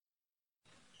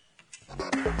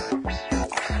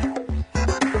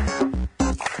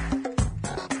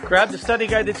Grab the study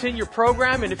guide that's in your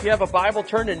program, and if you have a Bible,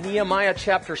 turn to Nehemiah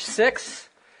chapter 6.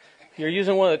 If you're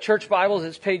using one of the church Bibles,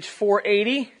 it's page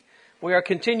 480. We are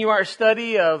continuing our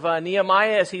study of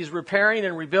Nehemiah as he's repairing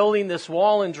and rebuilding this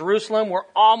wall in Jerusalem. We're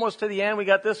almost to the end. We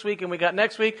got this week and we got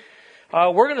next week.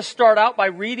 We're going to start out by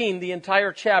reading the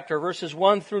entire chapter, verses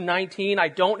 1 through 19. I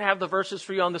don't have the verses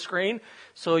for you on the screen,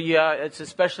 so it's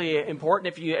especially important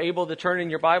if you're able to turn in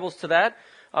your Bibles to that.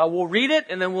 We'll read it,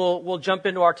 and then we'll jump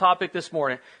into our topic this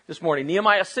morning.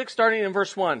 Nehemiah 6, starting in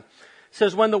verse 1. It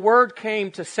says, "When the word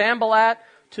came to Sanballat,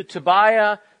 to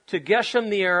Tobiah, to Geshem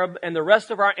the Arab, and the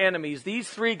rest of our enemies," these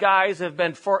three guys have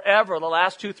been forever, the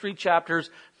last 2-3 chapters,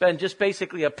 been just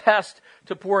basically a pest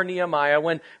to poor Nehemiah.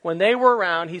 When they were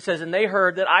around, he says, "And they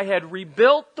heard that I had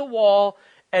rebuilt the wall,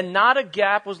 and not a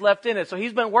gap was left in it." So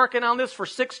he's been working on this for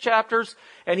 6 chapters,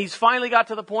 and he's finally got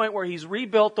to the point where he's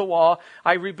rebuilt the wall.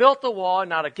 "I rebuilt the wall, and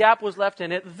not a gap was left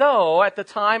in it, though at the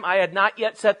time I had not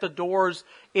yet set the doors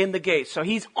in the gates." So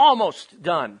he's almost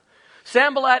done.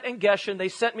 "Sanballat and Geshem, they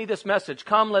sent me this message: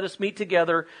 'Come, let us meet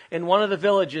together in one of the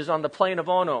villages on the plain of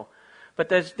Ono.' But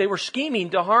they were scheming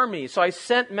to harm me, so I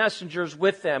sent messengers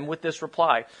with them with this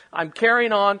reply: 'I'm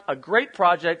carrying on a great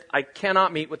project. I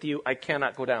cannot meet with you. I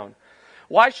cannot go down.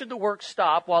 Why should the work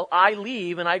stop while I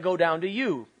leave and I go down to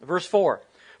you?'" Verse 4.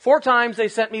 "4 times they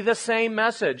sent me the same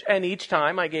message, and each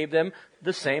time I gave them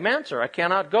the same answer: 'I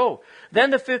cannot go.' Then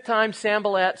the 5th time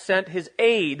Sanballat sent his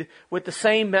aide with the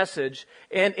same message,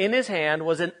 and in his hand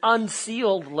was an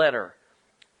unsealed letter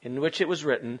in which it was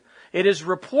written, 'It is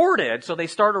reported,'" so they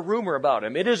start a rumor about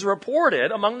him, "'It is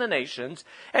reported among the nations,'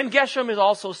 and Geshem is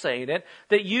also saying it,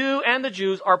 'that you and the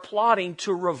Jews are plotting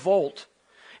to revolt.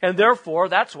 And therefore,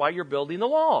 that's why you're building the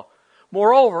wall.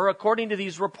 Moreover, according to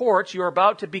these reports, you're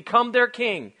about to become their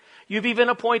king. You've even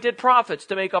appointed prophets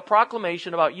to make a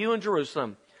proclamation about you in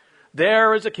Jerusalem.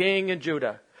 There is a king in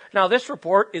Judah. Now this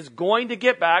report is going to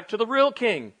get back to the real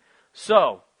king.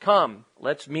 So, come,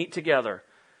 let's meet together.'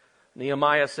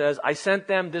 Nehemiah says, 'I sent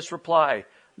them this reply.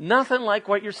 Nothing like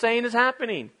what you're saying is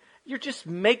happening. You're just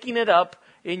making it up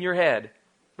in your head.'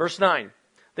 Verse 9.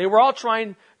 They were all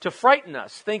trying to frighten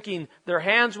us, thinking their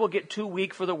hands will get too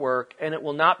weak for the work and it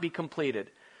will not be completed.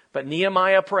 But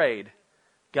Nehemiah prayed,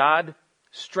 'God,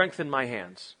 strengthen my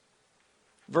hands.'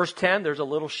 Verse 10, there's a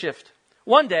little shift.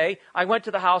 'One day I went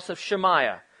to the house of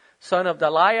Shemaiah, son of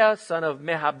Delaiah, son of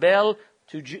Mehabel,'"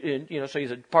 so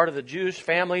he's a part of the Jewish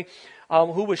family,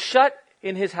 "who was shut up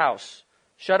in his house.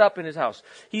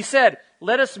 He said,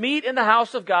 'Let us meet in the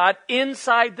house of God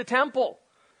inside the temple.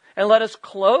 And let us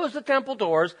close the temple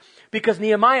doors, because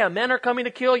Nehemiah, men are coming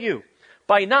to kill you.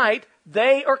 By night,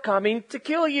 they are coming to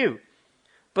kill you.'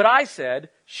 But I said,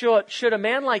 'Should a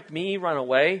man like me run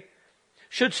away?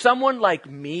 Should someone like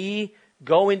me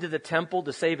go into the temple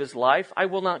to save his life? I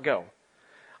will not go.'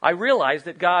 I realized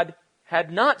that God had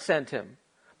not sent him,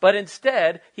 but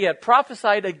instead he had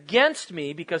prophesied against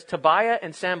me because Tobiah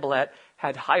and Sanballat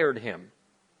had hired him.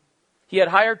 He had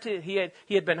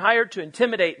been hired to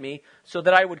intimidate me so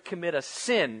that I would commit a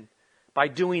sin by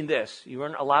doing this. You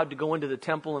weren't allowed to go into the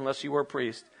temple unless you were a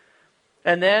priest.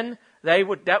 And then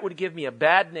that would give me a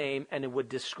bad name and it would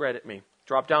discredit me."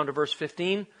 Drop down to verse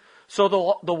 15. "So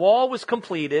the wall was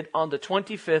completed on the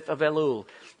 25th of Elul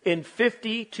in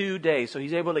 52 days. So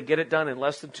he's able to get it done in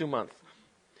less than 2 months.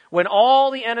 "When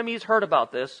all the enemies heard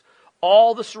about this,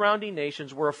 all the surrounding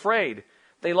nations were afraid.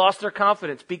 They lost their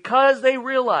confidence because they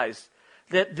realized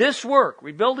that this work,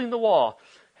 rebuilding the wall,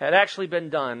 had actually been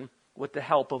done with the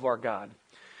help of our God."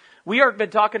 We have been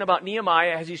talking about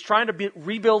Nehemiah as he's trying to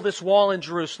rebuild this wall in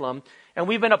Jerusalem, and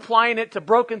we've been applying it to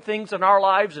broken things in our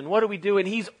lives, and what do we do? And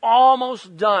he's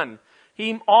almost done.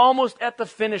 He's almost at the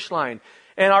finish line.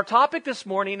 And our topic this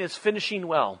morning is finishing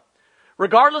well.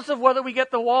 Regardless of whether we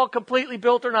get the wall completely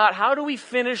built or not, how do we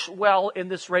finish well in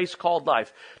this race called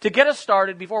life? To get us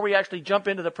started, before we actually jump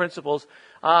into the principles,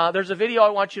 there's a video I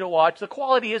want you to watch. The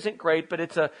quality isn't great, but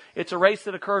it's a race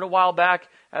that occurred a while back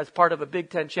as part of a Big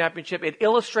Ten championship. It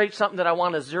illustrates something that I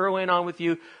want to zero in on with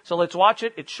you. So let's watch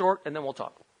it. It's short, and then we'll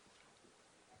talk.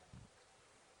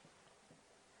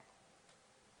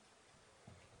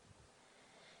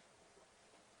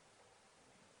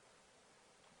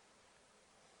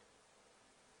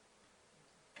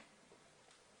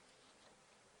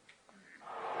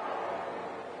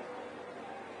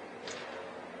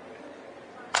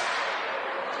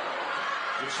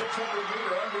 The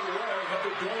 600-meter underway at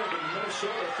the Dorn in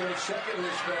Minnesota finished second in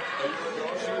this event a year ago.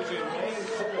 She was in lane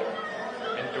 4.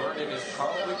 And Dornan is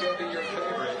probably going to be your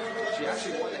favorite. She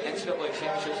actually won the NCAA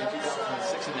championships in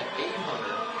 2006 in the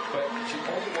 800, but she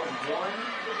only won one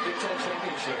Big Ten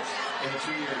championships in the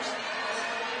 2 years.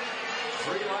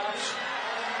 3 laps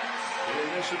in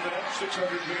this event,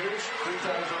 600 meters, 3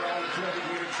 times around the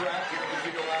 200-meter track here at the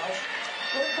field house.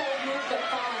 Her bold move that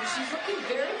following. She's looking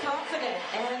very confident,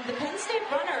 and the Penn State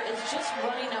runner is just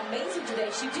running amazing today.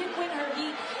 She did win her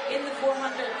heat in the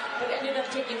 400, but ended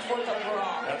up taking 4th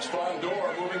overall. That's Fondor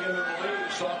moving into the lead,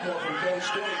 sophomore from Penn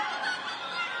State.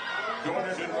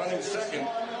 Dornan running second.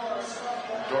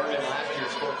 Dornan last year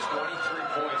scored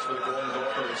 23 points for the Golden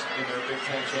Gophers in their Big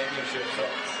Ten championship. So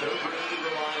they're really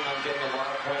relying on getting a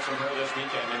lot of points from her this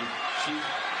weekend. And she's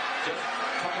just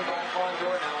coming back on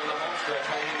door now in the home stretch.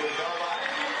 Hanging with the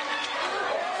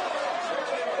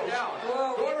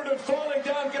Dornan falling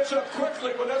down, gets up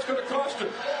quickly, but that's going to cost her.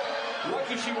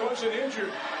 Lucky she wasn't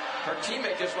injured. Her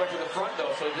teammate just went to the front,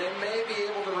 though, so they may be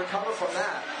able to recover from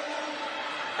that.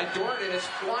 And Dornan is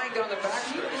flying down the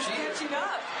backstretch.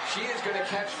 She is going to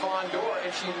catch Fondor,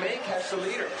 and she may catch the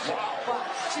leader. Wow. But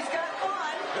she's got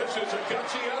fun. This is a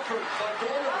gutsy effort by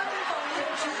Dornan.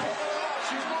 Can she pull it off?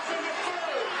 She's moving to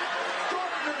third.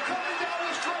 Dornan coming down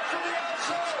the stretch from the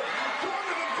outside.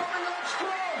 Dornan coming out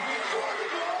strong.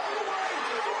 Dornan all the way.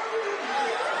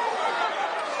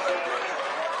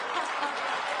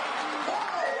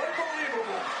 Wow,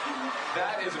 unbelievable.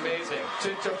 That is amazing.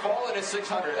 To fall in a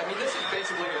 600, I mean, this is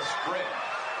basically a sprint.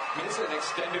 I mean, this is an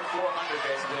extended 400,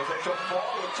 basically. To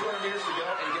fall with 200 meters to go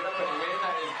and get up and win,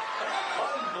 that is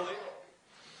unbelievable.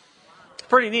 It's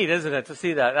pretty neat, isn't it, to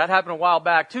see that? That happened a while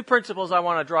back. 2 principles I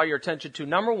want to draw your attention to.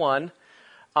 Number one,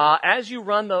 as you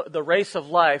run the race of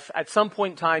life, at some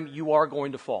point in time, you are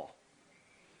going to fall.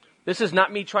 This is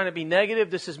not me trying to be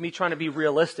negative. This is me trying to be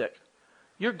realistic.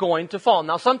 You're going to fall.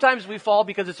 Now, sometimes we fall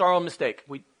because it's our own mistake.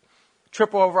 We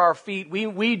trip over our feet.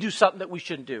 We do something that we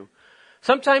shouldn't do.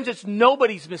 Sometimes it's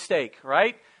nobody's mistake,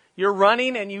 right? You're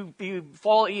running and you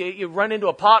fall, you run into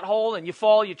a pothole and you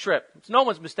fall, you trip. It's no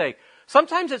one's mistake.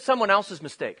 Sometimes it's someone else's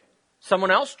mistake. Someone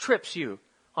else trips you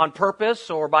on purpose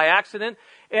or by accident.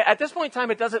 At this point in time,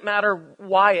 it doesn't matter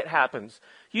why it happens.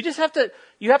 You just have to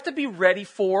be ready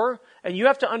for, and you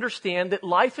have to understand that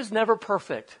life is never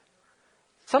perfect.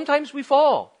 Sometimes we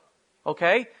fall,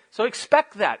 okay? So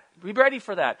expect that. Be ready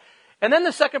for that. And then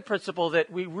the second principle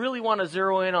that we really want to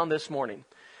zero in on this morning.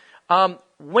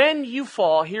 When you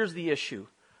fall, here's the issue.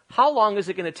 How long is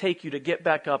it going to take you to get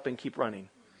back up and keep running?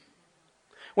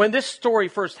 When this story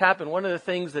first happened, one of the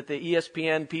things that the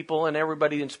ESPN people and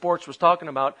everybody in sports was talking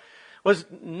about was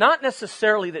not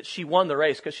necessarily that she won the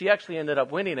race, because she actually ended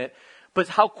up winning it, but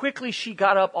how quickly she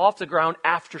got up off the ground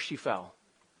after she fell.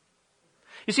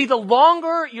 You see, the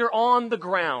longer you're on the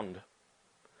ground,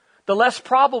 the less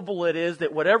probable it is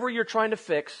that whatever you're trying to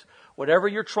fix, whatever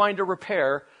you're trying to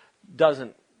repair,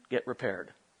 doesn't get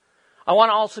repaired. I want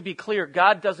to also be clear,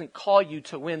 God doesn't call you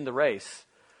to win the race.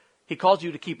 He calls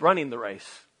you to keep running the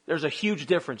race. There's a huge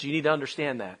difference. You need to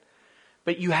understand that.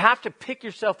 But you have to pick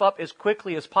yourself up as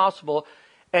quickly as possible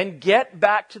and get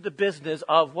back to the business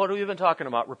of what we've been talking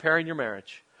about: repairing your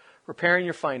marriage, repairing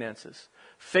your finances,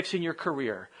 fixing your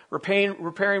career,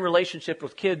 repairing relationship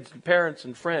with kids and parents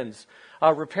and friends,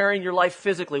 repairing your life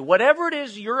physically. Whatever it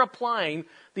is you're applying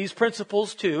these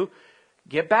principles to,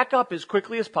 get back up as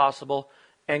quickly as possible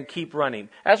and keep running.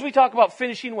 As we talk about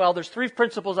finishing well, there's 3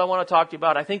 principles I want to talk to you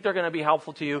about. I think they're going to be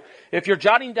helpful to you. If you're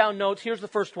jotting down notes, here's the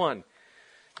first one.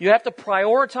 You have to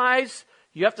prioritize.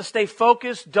 You have to stay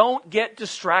focused. Don't get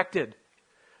distracted.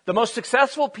 The most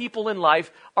successful people in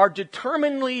life are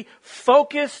determinedly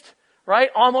focused, right?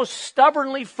 Almost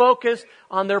stubbornly focused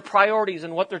on their priorities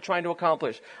and what they're trying to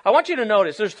accomplish. I want you to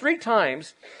notice there's 3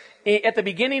 times at the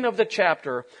beginning of the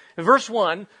chapter. In verse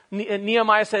 1,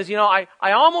 Nehemiah says, I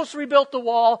almost rebuilt the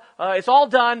wall. It's all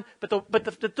done, but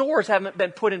the doors haven't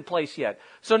been put in place yet.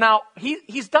 So now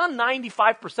he's done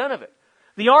 95% of it.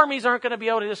 The armies aren't going to be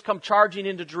able to just come charging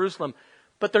into Jerusalem,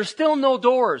 but there's still no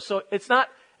doors. So it's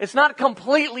not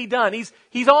completely done.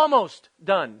 He's almost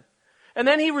done. And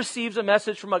then he receives a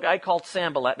message from a guy called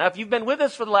Sanballat. Now, if you've been with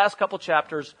us for the last couple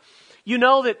chapters, you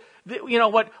know that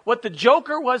what the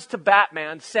Joker was to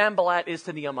Batman, Sanballat is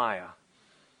to Nehemiah.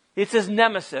 It's his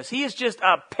nemesis. He is just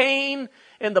a pain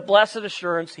in the blessed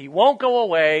assurance. He won't go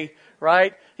away,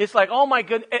 right? It's like, oh my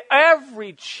goodness,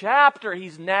 every chapter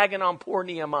he's nagging on poor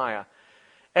Nehemiah.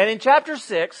 And in chapter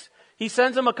 6, he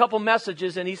sends him a couple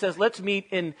messages and he says, let's meet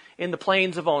in the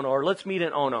plains of Ono, or let's meet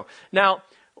in Ono. Now,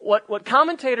 what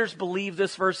commentators believe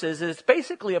this verse is it's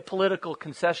basically a political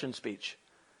concession speech.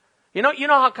 You know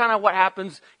how kind of what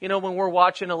happens, when we're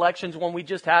watching elections, when we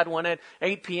just had one at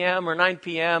 8 p.m. or 9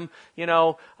 p.m.,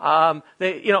 all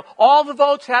the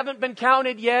votes haven't been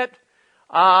counted yet,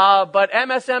 but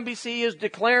MSNBC is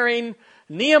declaring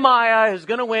Nehemiah is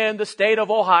going to win the state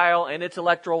of Ohio and its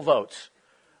electoral votes.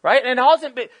 Right? And it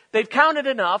hasn't been, they've counted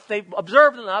enough, they've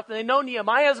observed enough, and they know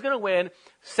Nehemiah is going to win,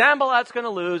 Sanballat's going to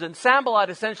lose, and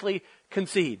Sanballat essentially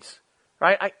concedes.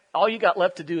 Right? All you got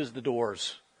left to do is the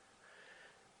doors.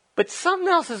 But something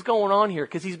else is going on here,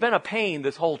 because he's been a pain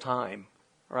this whole time.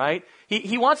 Right?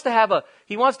 He wants to have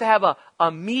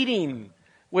a meeting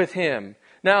with him.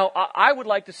 Now, I would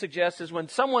like to suggest is when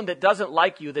someone that doesn't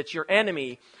like you, that's your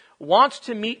enemy, wants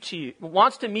to meet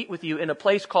with you in a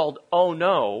place called Oh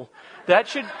No, that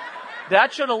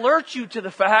should alert you to the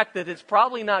fact that it's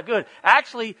probably not good.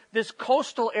 Actually, this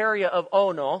coastal area of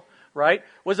Oh No, right,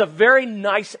 was a very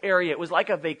nice area. It was like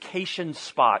a vacation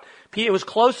spot. It was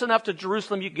close enough to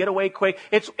Jerusalem you could get away quick.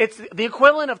 It's the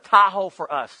equivalent of Tahoe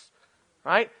for us,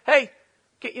 right? Hey,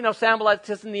 Sanballat,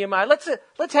 Tis, and Nehemiah,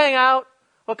 let's hang out.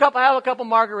 Have a couple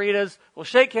margaritas. We'll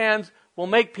shake hands. We'll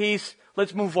make peace.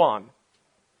 Let's move on.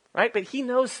 Right? But he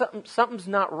knows something's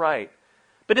not right.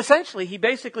 But essentially, he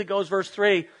basically goes, verse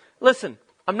 3, listen,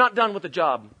 I'm not done with the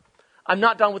job. I'm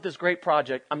not done with this great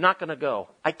project. I'm not going to go.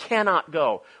 I cannot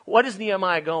go. What is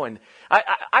Nehemiah going?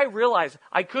 I realize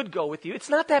I could go with you. It's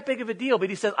not that big of a deal. But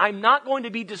he says, I'm not going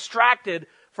to be distracted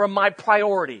from my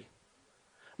priority.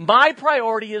 My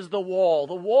priority is the wall.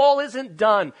 The wall isn't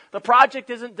done. The project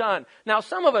isn't done. Now,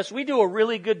 some of us, we do a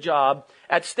really good job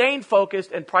at staying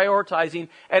focused and prioritizing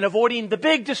and avoiding the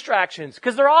big distractions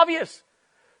because they're obvious.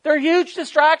 They're huge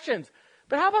distractions.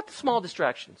 But how about the small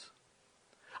distractions?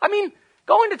 I mean,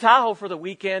 going to Tahoe for the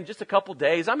weekend, just a couple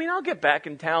days. I mean, I'll get back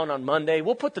in town on Monday.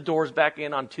 We'll put the doors back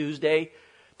in on Tuesday.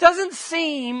 Doesn't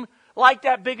seem like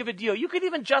that big of a deal. You could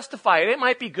even justify it. It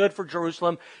might be good for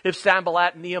Jerusalem if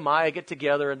Sanballat and Nehemiah get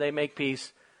together and they make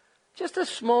peace. Just a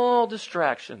small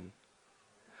distraction.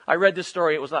 I read this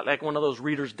story. It was like one of those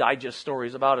Reader's Digest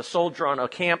stories about a soldier on a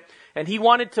camp, and he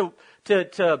wanted to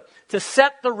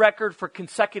set the record for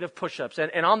consecutive push-ups.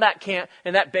 And on that camp,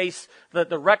 in that base,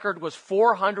 the record was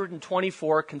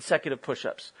 424 consecutive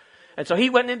push-ups. And so he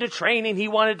went into training. He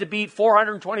wanted to beat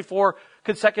 424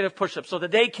 consecutive push-ups. So the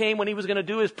day came when he was going to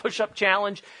do his push-up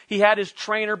challenge. He had his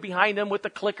trainer behind him with the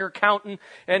clicker counting,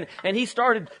 and he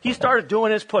started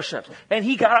doing his push-ups. And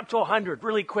he got up to 100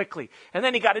 really quickly. And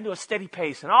then he got into a steady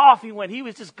pace, and off he went. He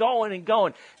was just going and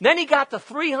going. And then he got to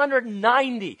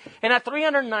 390. And at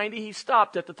 390, he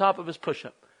stopped at the top of his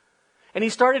push-up. And he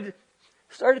started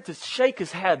to shake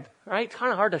his head, right? It's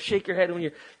kind of hard to shake your head when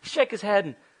you shake his head.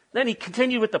 And then he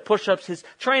continued with the push-ups. His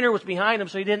trainer was behind him,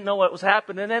 so he didn't know what was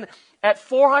happening. And then at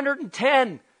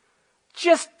 410,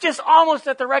 just almost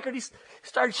at the record, he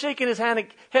started shaking his head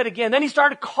again. Then he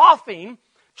started coughing,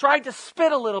 tried to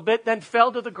spit a little bit, then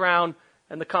fell to the ground,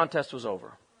 and the contest was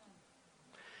over.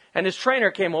 And his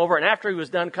trainer came over, and after he was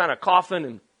done kind of coughing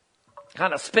and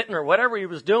kind of spitting or whatever he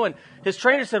was doing, his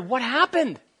trainer said, "What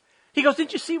happened?" He goes,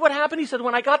 "Didn't you see what happened?" He said,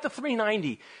 "When I got to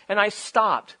 390 and I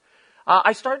stopped,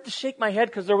 I started to shake my head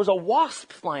because there was a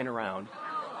wasp flying around,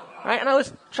 right? And I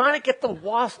was trying to get the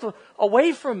wasp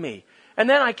away from me. And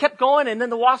then I kept going, and then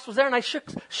the wasp was there, and I shook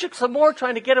some more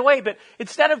trying to get away. But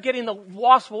instead of getting the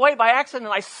wasp away by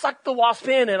accident, I sucked the wasp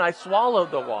in, and I swallowed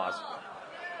the wasp.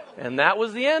 And that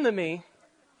was the end of me."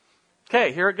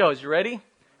 Okay, here it goes. You ready?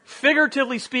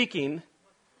 Figuratively speaking,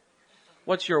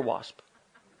 what's your wasp?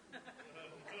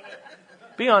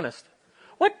 Be honest.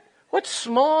 What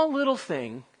small little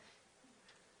thing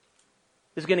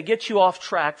is going to get you off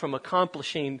track from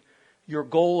accomplishing your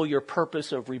goal, your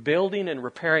purpose of rebuilding and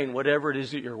repairing whatever it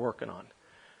is that you're working on?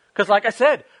 Because like I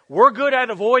said, we're good at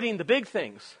avoiding the big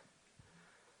things.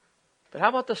 But how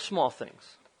about the small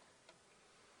things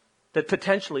that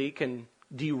potentially can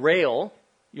derail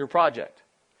your project?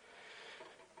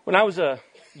 When I was a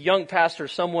young pastor,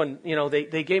 someone,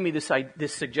 they gave me this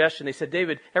suggestion. They said,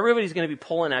 "David, everybody's going to be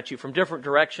pulling at you from different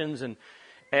directions, and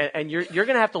you're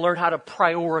going to have to learn how to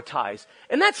prioritize."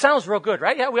 And that sounds real good,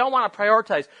 right? Yeah, we all want to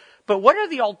prioritize. But what are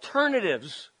the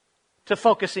alternatives to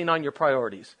focusing on your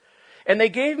priorities? And they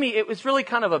gave me, it was really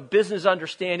kind of a business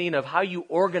understanding of how you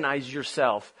organize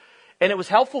yourself. And it was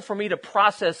helpful for me to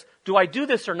process, do I do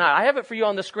this or not? I have it for you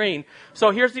on the screen.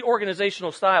 So here's the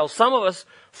organizational style. Some of us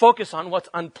focus on what's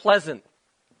unpleasant.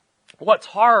 What's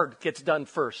hard gets done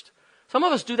first. Some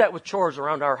of us do that with chores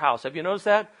around our house. Have you noticed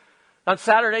that? On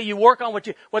Saturday, you work on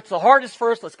what's the hardest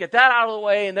first. Let's get that out of the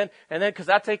way, and then, because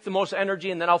that takes the most energy,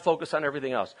 and then I'll focus on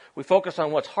everything else. We focus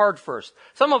on what's hard first.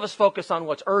 Some of us focus on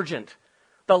what's urgent,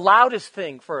 the loudest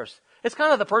thing first. It's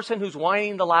kind of the person who's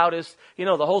whining the loudest. The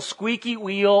whole squeaky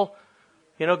wheel,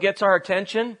 gets our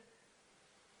attention.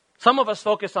 Some of us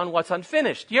focus on what's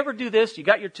unfinished. Do you ever do this? You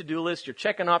got your to-do list. You're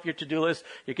checking off your to-do list.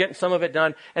 You're getting some of it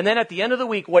done, and then at the end of the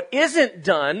week, what isn't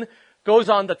done goes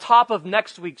on the top of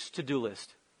next week's to-do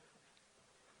list?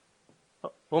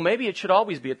 Well, maybe it should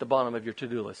always be at the bottom of your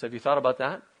to-do list. Have you thought about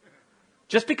that?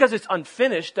 Just because it's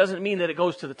unfinished doesn't mean that it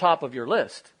goes to the top of your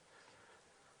list.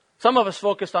 Some of us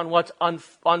focused on what's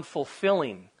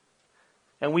unfulfilling.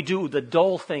 And we do the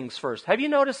dull things first. Have you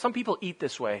noticed some people eat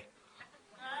this way?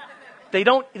 They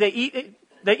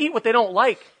eat what they don't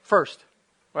like first,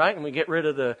 right? And we get rid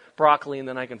of the broccoli and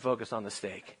then I can focus on the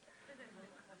steak.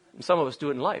 And some of us do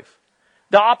it in life.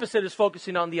 The opposite is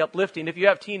focusing on the uplifting. If you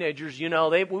have teenagers, you know,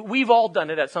 we've all done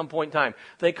it at some point in time.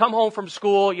 They come home from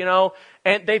school, you know,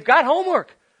 and they've got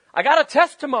homework. I got a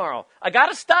test tomorrow. I got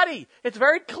to study. It's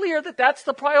very clear that that's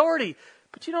the priority.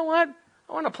 But you know what?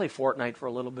 I want to play Fortnite for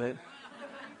a little bit.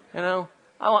 You know,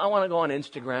 I want to go on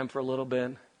Instagram for a little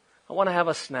bit. I want to have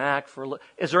a snack for a little.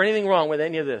 Is there anything wrong with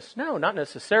any of this? No, not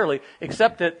necessarily,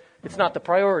 except that it's not the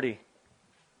priority.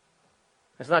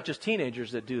 It's not just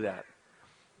teenagers that do that.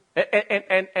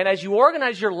 And as you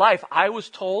organize your life, I was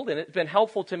told, and it's been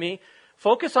helpful to me,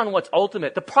 focus on what's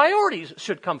ultimate. The priorities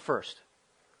should come first.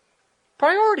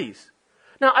 Priorities.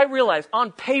 Now, I realize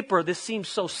on paper this seems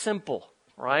so simple,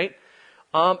 right?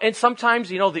 And sometimes,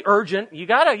 you know, the urgent, you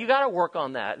gotta work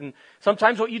on that. And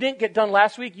sometimes what you didn't get done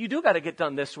last week, you do gotta get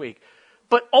done this week.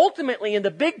 But ultimately, in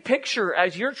the big picture,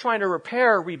 as you're trying to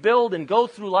repair, rebuild, and go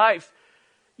through life,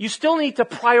 you still need to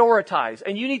prioritize.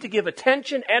 And you need to give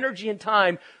attention, energy, and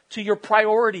time to your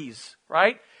priorities,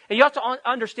 right? And you have to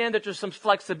understand that there's some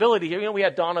flexibility here. You know, we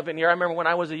had Donovan here. I remember when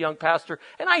I was a young pastor,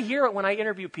 and I hear it when I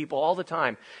interview people all the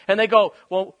time. And they go,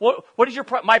 well, what is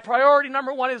my priority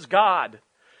number one is God.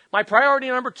 My priority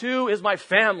number two is my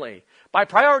family. My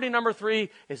priority number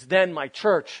three is then my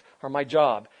church or my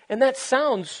job. And that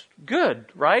sounds good,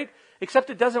 right? Except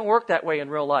it doesn't work that way in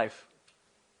real life.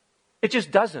 It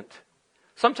just doesn't.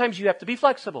 Sometimes you have to be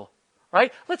flexible,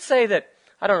 right? Let's say that,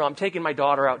 I don't know, I'm taking my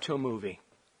daughter out to a movie,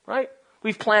 right?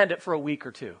 We've planned it for a week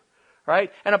or two,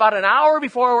 right? And about an hour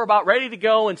before we're about ready to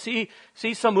go and see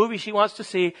some movie she wants to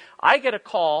see, I get a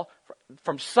call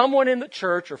from someone in the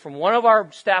church or from one of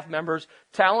our staff members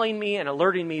telling me and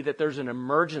alerting me that there's an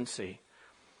emergency.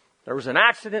 There was an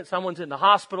accident, someone's in the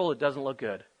hospital, it doesn't look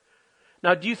good.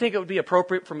 Now, do you think it would be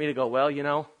appropriate for me to go, well, you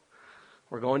know,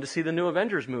 we're going to see the new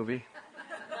Avengers movie?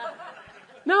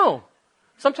 No.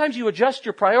 Sometimes you adjust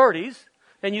your priorities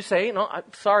and you say, no, I'm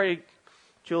sorry,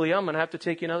 Julia, I'm going to have to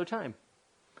take you another time.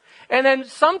 And then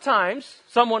sometimes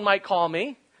someone might call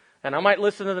me and I might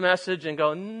listen to the message and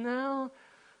go, no,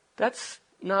 that's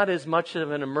not as much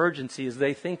of an emergency as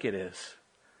they think it is.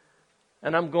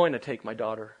 And I'm going to take my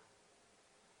daughter.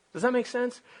 Does that make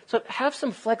sense? So have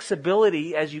some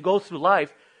flexibility as you go through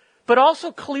life, but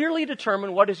also clearly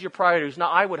determine what is your priorities. Now,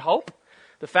 I would hope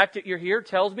the fact that you're here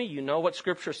tells me you know what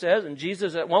Scripture says. And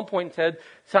Jesus at one point in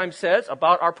time says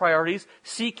about our priorities,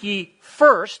 seek ye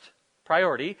first,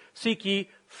 priority, seek ye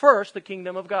first the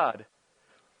kingdom of God.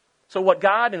 So what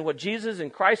God and what Jesus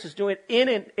and Christ is doing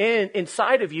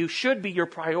inside of you should be your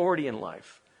priority in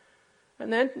life.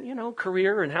 And then, you know,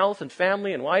 career and health and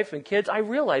family and wife and kids. I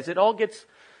realize it all gets,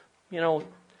 you know,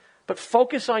 but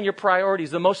focus on your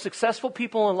priorities. The most successful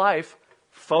people in life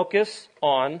focus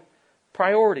on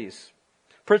priorities.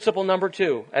 Principle number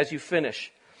 2, as you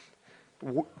finish.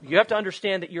 You have to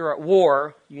understand that you're at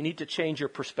war. You need to change your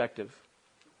perspective.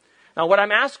 Now, what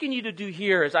I'm asking you to do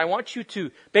here is I want you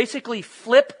to basically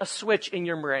flip a switch in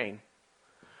your brain.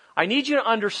 I need you to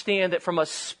understand that from a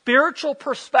spiritual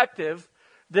perspective,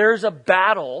 there's a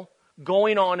battle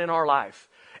going on in our life.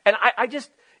 And I just,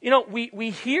 you know, we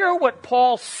hear what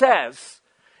Paul says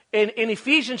in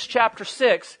Ephesians chapter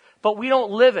 6, but we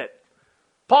don't live it.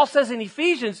 Paul says in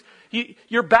Ephesians,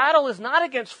 your battle is not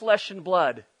against flesh and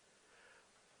blood.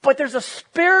 But there's a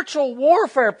spiritual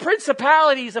warfare,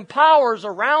 principalities and powers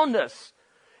around us.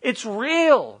 It's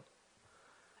real.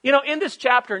 You know, in this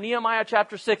chapter, Nehemiah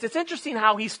chapter 6, it's interesting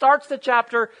how he starts the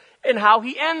chapter and how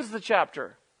he ends the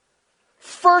chapter.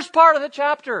 First part of the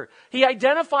chapter, he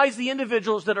identifies the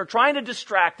individuals that are trying to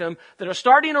distract him, that are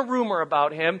starting a rumor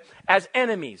about him as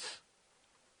enemies.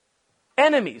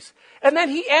 Enemies. And then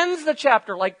he ends the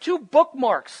chapter like 2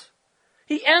 bookmarks.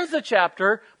 He ends the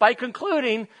chapter by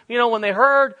concluding, you know,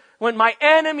 when my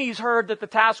enemies heard that the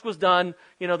task was done,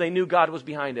 you know, they knew God was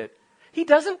behind it. He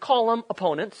doesn't call them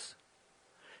opponents.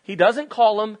 He doesn't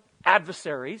call them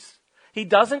adversaries. He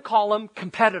doesn't call them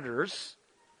competitors.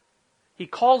 He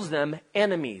calls them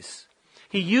enemies.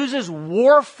 He uses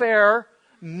warfare,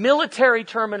 military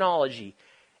terminology.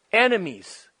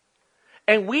 Enemies.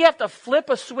 And we have to flip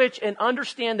a switch and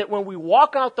understand that when we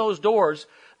walk out those doors,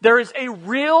 there is a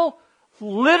real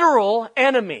literal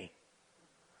enemy.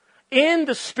 in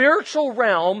the spiritual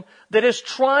realm that is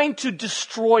trying to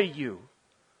destroy you,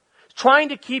 trying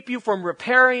to keep you from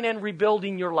repairing and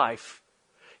rebuilding your life.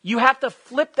 You have to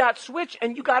flip that switch,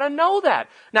 and you got to know that.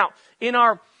 Now, in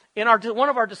one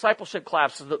of our discipleship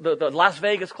classes, the Las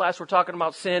Vegas class, we're talking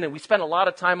about sin, and we spent a lot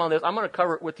of time on this. I'm going to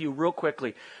cover it with you real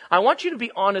quickly. I want you to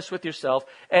be honest with yourself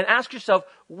and ask yourself,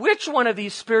 which one of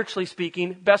these, spiritually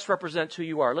speaking, best represents who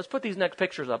you are? Let's put these next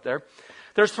pictures up there.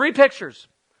 There's 3 pictures.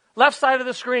 Left side of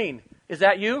the screen. Is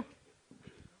that you?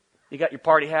 You got your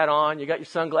party hat on. You got your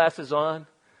sunglasses on.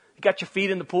 You got your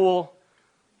feet in the pool.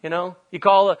 You know, you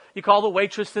call the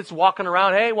waitress that's walking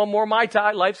around, hey, one more Mai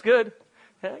Tai, life's good.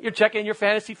 You're checking your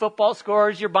fantasy football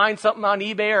scores, you're buying something on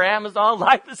eBay or Amazon,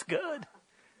 life is good.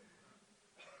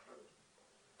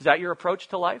 Is that your approach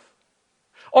to life?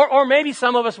 Or maybe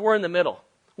some of us were in the middle.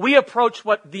 We approach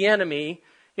what the enemy,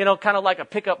 kind of like a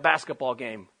pickup basketball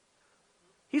game.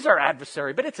 He's our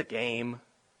adversary, but it's a game.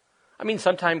 I mean,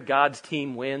 sometimes God's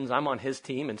team wins, I'm on his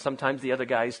team, and sometimes the other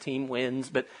guy's team wins,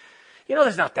 but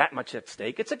there's not that much at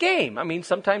stake. It's a game. I mean,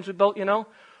 sometimes we both,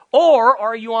 Or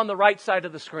are you on the right side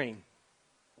of the screen?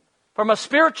 From a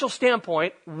spiritual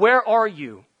standpoint, where are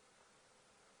you?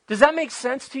 Does that make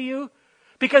sense to you?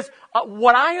 Because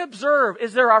what I observe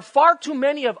is there are far too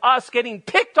many of us getting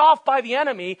picked off by the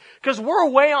enemy because we're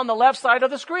way on the left side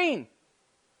of the screen.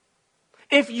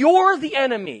 If you're the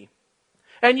enemy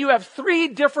and you have 3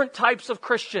 different types of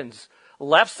Christians,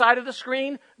 left side of the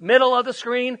screen, middle of the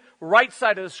screen, right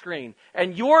side of the screen,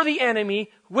 and you're the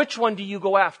enemy, which one do you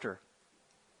go after?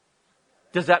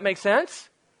 Does that make sense?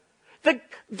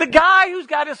 The guy who's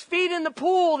got his feet in the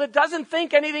pool that doesn't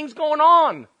think anything's going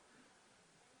on.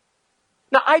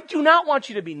 Now, I do not want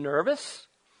you to be nervous.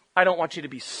 I don't want you to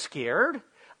be scared.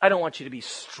 I don't want you to be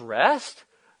stressed.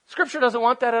 Scripture doesn't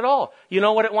want that at all. You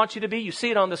know what it wants you to be? You see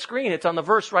it on the screen. It's on the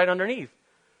verse right underneath.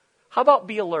 How about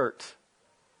be alert?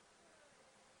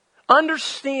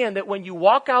 Understand that when you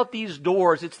walk out these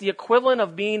doors, it's the equivalent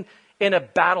of being in a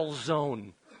battle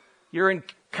zone. You're in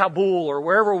Kabul or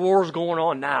wherever war's going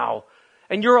on now.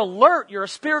 And you're alert, you're a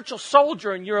spiritual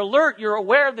soldier, and you're alert, you're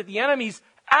aware that the enemy's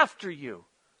after you.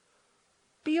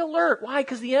 Be alert. Why?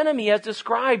 Because the enemy, as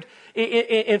described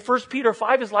in 1 Peter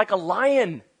 5, is like a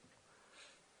lion.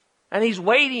 And he's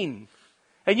waiting.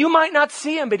 And you might not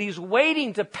see him, but he's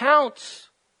waiting to pounce.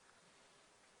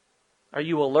 Are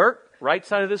you alert, right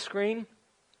side of the screen?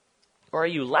 Or are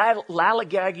you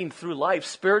lallygagging through life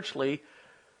spiritually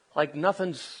like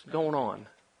nothing's going on?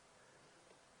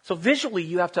 So visually,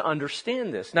 you have to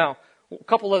understand this. Now, a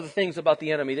couple other things about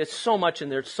the enemy. There's so much in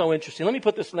there. It's so interesting. Let me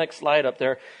put this next slide up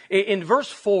there. In verse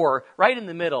 4, right in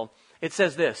the middle, it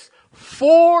says this.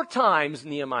 4 times,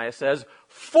 Nehemiah says,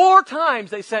 4 times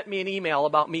they sent me an email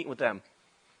about meeting with them.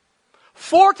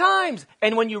 4 times.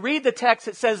 And when you read the text,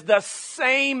 it says the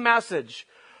same message.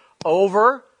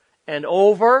 Over and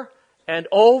over and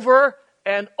over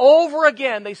and over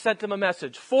again, they sent him a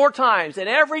message. 4 times. And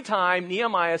every time,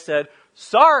 Nehemiah said,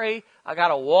 sorry, I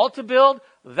got a wall to build.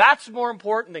 That's more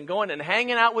important than going and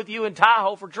hanging out with you in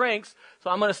Tahoe for drinks.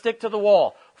 So I'm going to stick to the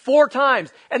wall. 4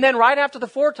 times. And then right after the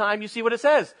 4th time, you see what it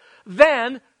says.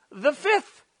 Then the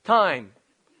 5th time,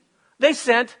 they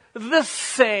sent the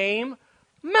same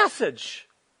message.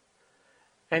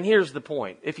 And here's the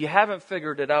point. If you haven't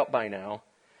figured it out by now,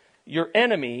 your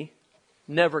enemy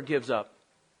never gives up.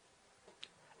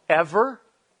 Ever,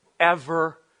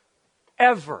 ever,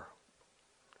 ever.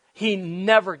 He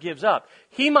never gives up.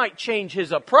 He might change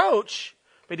his approach,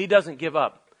 but he doesn't give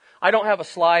up. I don't have a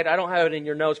slide. I don't have it in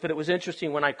your notes, but it was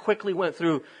interesting when I quickly went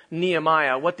through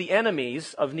Nehemiah, what the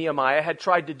enemies of Nehemiah had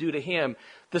tried to do to him.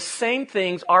 The same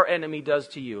things our enemy does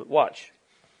to you. Watch.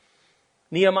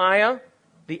 Nehemiah's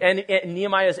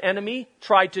enemy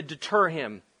tried to deter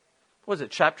him. What was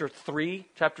it, chapter 3,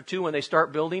 chapter 2, when they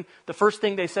start building? The first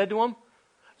thing they said to him,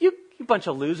 you bunch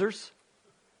of losers.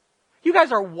 You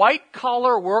guys are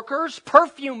white-collar workers,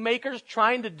 perfume makers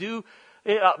trying to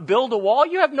build a wall.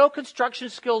 You have no construction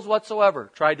skills whatsoever.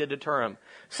 Tried to deter him.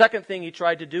 Second thing he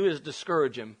tried to do is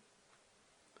discourage him.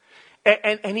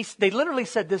 And they literally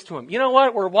said this to him. You know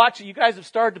what? We're watching. You guys have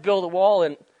started to build a wall.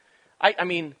 And I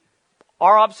mean,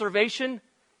 our observation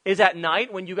is at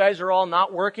night when you guys are all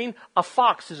not working, a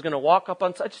fox is going to walk up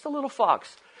on just a little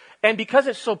fox. And because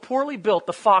it's so poorly built,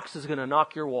 the fox is going to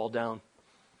knock your wall down.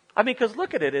 I mean, because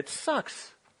look at it. It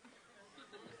sucks.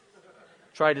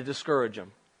 Try to discourage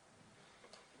him.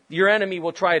 Your enemy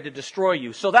will try to destroy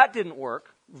you. So that didn't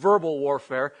work. Verbal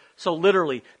warfare. So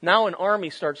literally, now an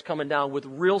army starts coming down with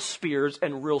real spears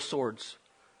and real swords.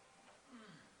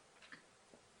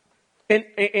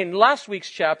 In last week's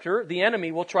chapter, the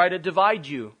enemy will try to divide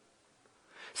you.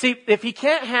 See, if he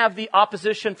can't have the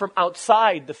opposition from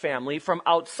outside the family, from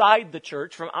outside the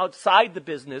church, from outside the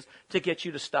business to get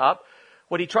you to stop,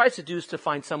 what he tries to do is to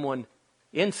find someone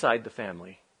inside the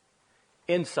family,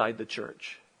 inside the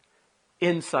church,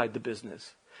 inside the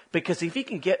business. Because if he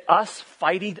can get us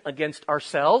fighting against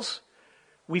ourselves,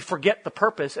 we forget the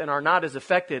purpose and are not as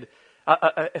effective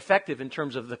in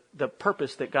terms of the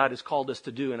purpose that God has called us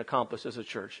to do and accomplish as a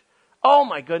church. Oh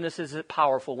my goodness, is it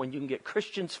powerful when you can get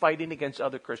Christians fighting against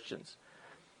other Christians.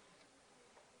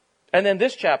 And then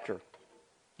this chapter,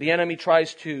 the enemy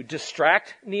tries to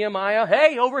distract Nehemiah.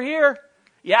 Hey, over here.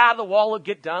 Yeah, the wall will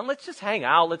get done. Let's just hang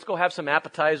out. Let's go have some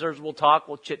appetizers. We'll talk.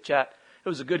 We'll chit-chat. It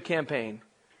was a good campaign.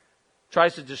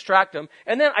 Tries to distract him.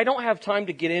 And then I don't have time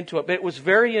to get into it, but it was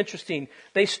very interesting.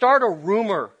 They start a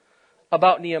rumor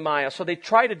about Nehemiah, so they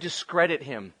try to discredit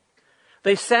him.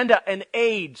 They send an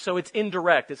aid, so it's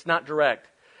indirect. It's not direct.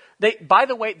 By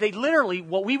the way, they literally,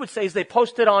 what we would say is they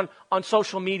post it on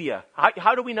social media.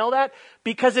 How do we know that?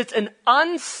 Because it's an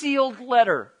unsealed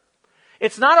letter.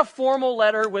 It's not a formal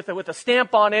letter with a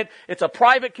stamp on it. It's a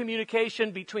private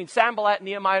communication between Sanballat and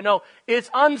Nehemiah. No, it's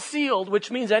unsealed,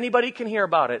 which means anybody can hear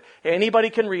about it.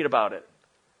 Anybody can read about it.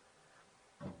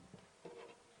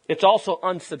 It's also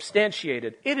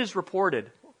unsubstantiated. It is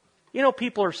reported. You know,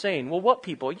 people are saying, well, what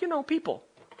people? You know, people.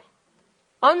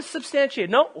 Unsubstantiated.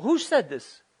 No, who said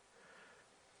this?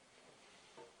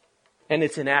 And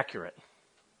it's inaccurate.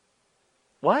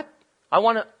 What? I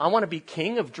want to be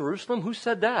king of Jerusalem? Who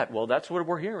said that? Well, that's what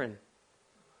we're hearing.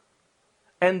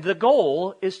 And the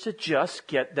goal is to just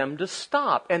get them to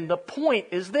stop. And the point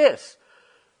is this.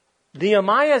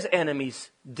 Nehemiah's enemies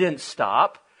didn't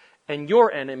stop, and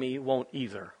your enemy won't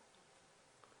either.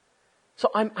 So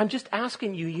I'm just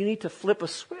asking you, you need to flip a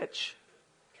switch.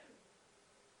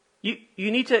 You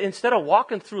need to, instead of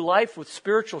walking through life with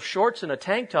spiritual shorts and a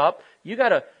tank top, you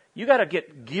gotta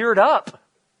get geared up.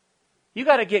 You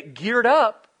gotta get geared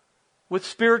up with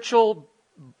spiritual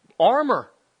armor.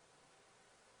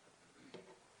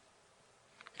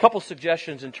 A couple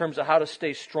suggestions in terms of how to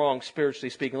stay strong spiritually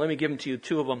speaking. Let me give them to you,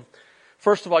 two of them.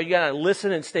 First of all, you gotta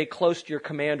listen and stay close to your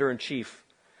commander-in-chief.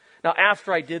 Now,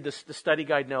 after I did the study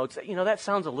guide notes, that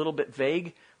sounds a little bit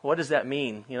vague. What does that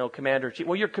mean? Commander-in-chief.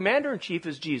 Well, your commander-in-chief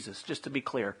is Jesus, just to be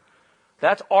clear.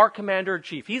 That's our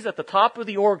commander-in-chief. He's at the top of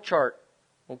the org chart.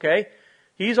 Okay?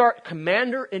 He's our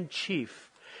commander-in-chief.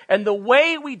 And the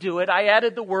way we do it, I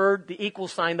added the word, the equal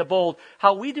sign, the bold.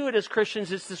 How we do it as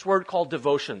Christians is this word called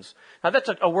devotions. Now,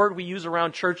 that's a word we use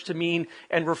around church to mean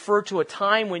and refer to a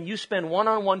time when you spend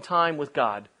one-on-one time with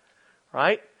God.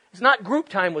 Right? It's not group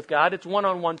time with God, it's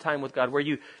one-on-one time with God, where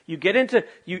you get into,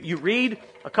 you read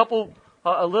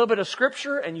a little bit of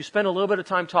scripture and you spend a little bit of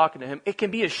time talking to Him. It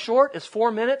can be as short as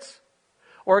 4 minutes,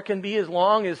 or it can be as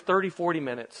long as 30, 40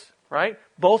 minutes, right?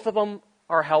 Both of them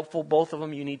are helpful, both of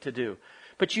them you need to do.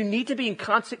 But you need to be in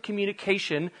constant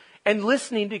communication and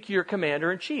listening to your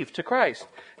commander-in-chief, to Christ.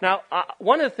 Now,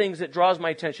 one of the things that draws my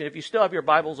attention, if you still have your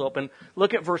Bibles open,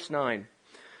 look at verse 9.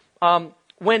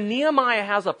 When Nehemiah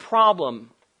has a problem,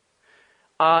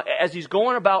 as he's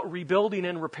going about rebuilding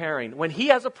and repairing, when he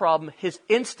has a problem, his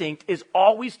instinct is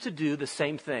always to do the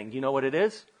same thing. You know what it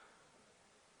is?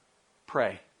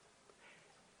 Pray.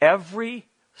 Every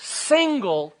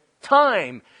single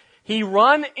time he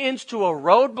runs into a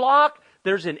roadblock,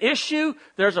 there's an issue,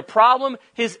 there's a problem,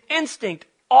 his instinct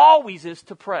always is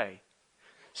to pray.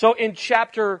 So in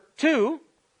chapter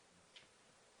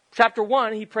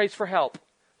 1, he prays for help.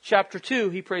 Chapter 2,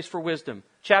 he prays for wisdom.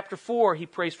 Chapter 4, he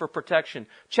prays for protection.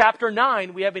 Chapter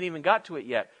 9, we haven't even got to it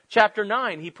yet. Chapter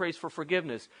 9, he prays for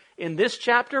forgiveness. In this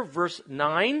chapter, verse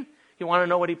 9, you want to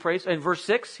know what he prays? In verse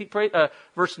 6, he prays,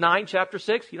 verse 9, chapter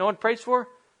 6, you know what he prays for?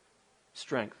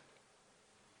 Strength.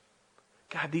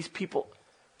 God, these people,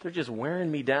 they're just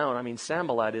wearing me down. I mean,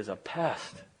 Sanballat is a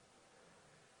pest.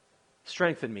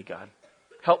 Strengthen me, God.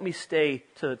 Help me stay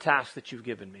to the task that you've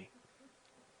given me.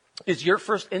 Is your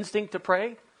first instinct to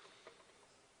pray?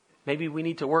 Maybe we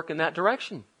need to work in that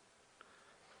direction.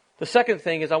 The second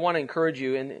thing is I want to encourage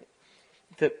you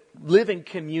to live in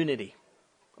community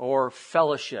or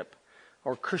fellowship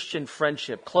or Christian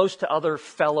friendship, close to other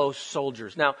fellow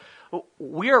soldiers. Now,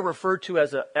 we are referred to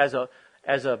as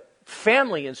a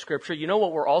family in Scripture. You know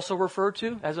what we're also referred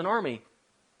to? As an army.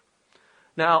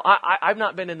 Now, I've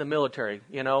not been in the military,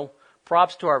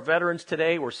 Props to our veterans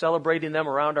today. We're celebrating them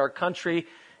around our country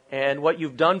and what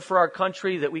you've done for our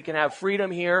country, that we can have freedom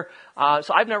here.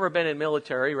 So I've never been in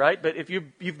military, right? But if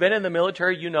you've been in the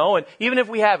military, and even if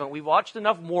we haven't, we've watched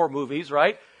enough war movies,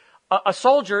 right? A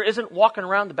soldier isn't walking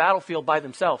around the battlefield by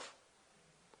themselves.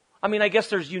 I mean, I guess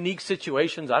there's unique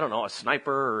situations. I don't know, a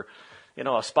sniper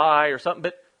or, a spy or something.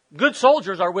 But Good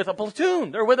soldiers are with a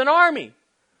platoon. They're with an army.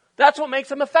 That's what makes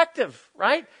them effective,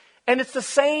 right? And it's the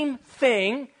same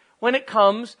thing when it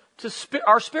comes to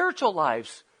our spiritual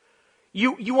lives.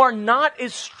 You are not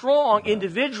as strong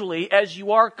individually as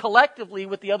you are collectively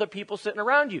with the other people sitting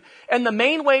around you. And the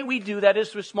main way we do that is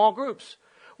through small groups,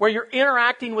 where you're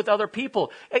interacting with other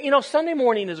people. And, Sunday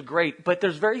morning is great, but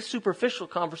there's very superficial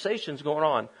conversations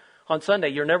going on Sunday.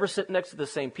 You're never sitting next to the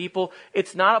same people.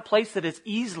 It's not a place that is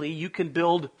easily you can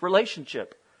build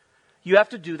relationship. You have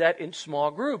to do that in small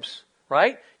groups,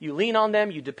 right? You lean on them,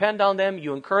 you depend on them,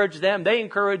 you encourage them, they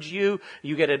encourage you,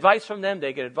 you get advice from them,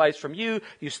 they get advice from you,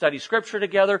 you study scripture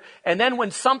together, and then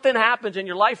when something happens and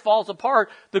your life falls apart,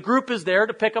 the group is there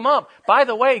to pick them up. By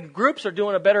the way, groups are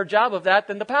doing a better job of that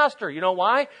than the pastor. You know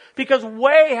why? Because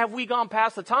way have we gone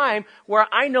past the time where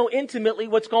I know intimately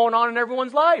what's going on in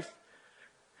everyone's life.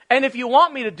 And if you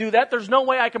want me to do that, there's no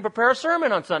way I can prepare a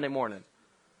sermon on Sunday morning.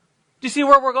 Do you see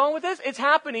where we're going with this? It's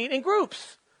happening in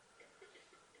groups.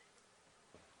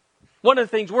 One of the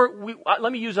things,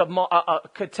 let me use a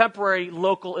contemporary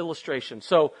local illustration.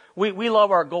 So we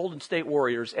love our Golden State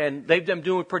Warriors, and they've been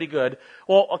doing pretty good.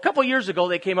 Well, a couple years ago,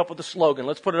 they came up with a slogan.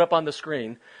 Let's put it up on the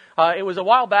screen. It was a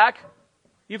while back.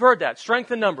 You've heard that.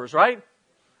 Strength in numbers, right?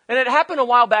 And it happened a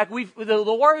while back. The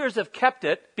Warriors have kept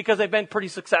it because they've been pretty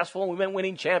successful, and we've been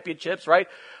winning championships, right?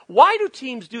 Why do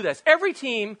teams do this? Every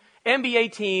team,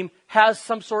 NBA team, has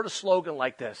some sort of slogan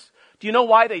like this. Do you know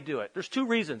why they do it? There's two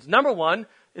reasons. Number one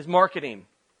is marketing.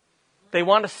 They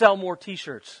want to sell more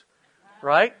t-shirts,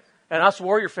 right? And us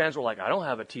Warrior fans were like, I don't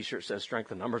have a t-shirt that says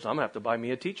strength in numbers. I'm going to have to buy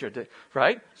me a t-shirt,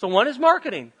 right? So one is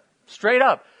marketing, straight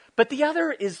up. But the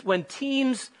other is when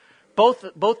teams, both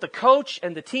the coach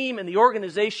and the team and the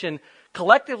organization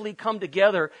collectively come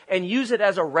together and use it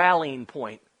as a rallying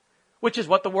point, which is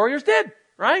what the Warriors did,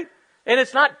 right? And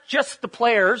it's not just the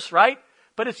players, right?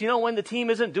 But it's, when the team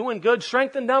isn't doing good,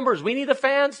 strength in numbers. We need the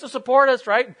fans to support us,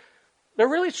 right?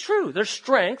 It's true. There's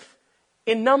strength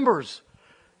in numbers.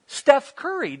 Steph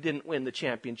Curry didn't win the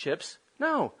championships.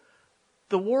 No.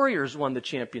 The Warriors won the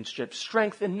championship.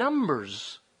 Strength in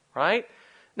numbers, right?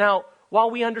 Now, while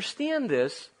we understand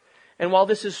this, and while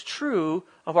this is true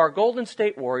of our Golden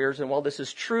State Warriors, and while this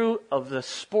is true of the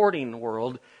sporting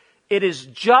world, it is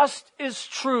just as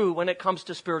true when it comes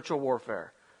to spiritual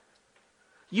warfare.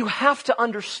 You have to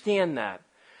understand that.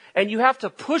 And you have to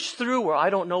push through where I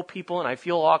don't know people and I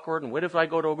feel awkward and what if I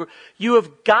go to a group? You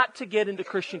have got to get into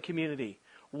Christian community.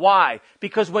 Why?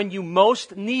 Because when you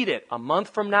most need it, a month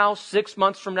from now, 6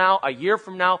 months from now, a year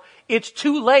from now, it's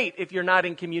too late if you're not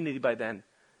in community by then.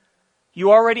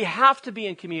 You already have to be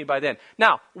in community by then.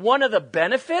 Now, one of the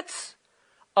benefits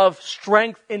of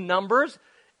strength in numbers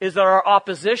is that our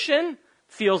opposition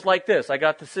feels like this. I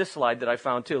got this slide that I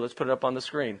found too. Let's put it up on the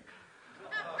screen.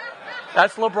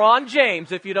 That's LeBron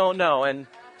James, if you don't know, and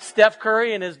Steph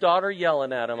Curry and his daughter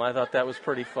yelling at him. I thought that was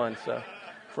pretty fun, so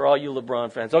for all you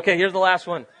LeBron fans. Okay, here's the last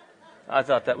one. I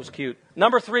thought that was cute.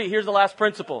 Number 3, here's the last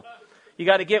principle. You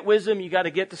got to get wisdom, you got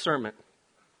to get discernment.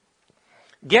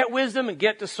 Get wisdom and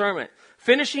get discernment.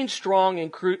 Finishing strong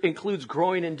includes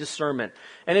growing in discernment.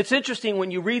 And it's interesting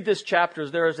when you read this chapter,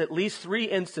 there is at least 3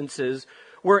 instances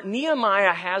where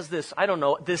Nehemiah has this,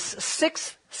 this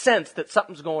sixth sense that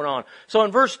something's going on. So in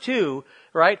verse 2,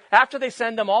 right, after they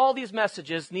send them all these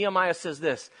messages, Nehemiah says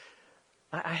this,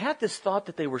 I had this thought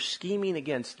that they were scheming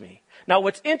against me. Now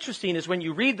what's interesting is when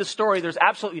you read the story, there's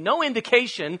absolutely no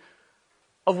indication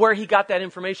of where he got that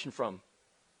information from.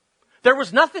 There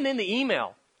was nothing in the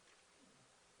email.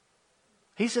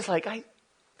 He's just like,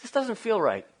 this doesn't feel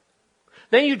right.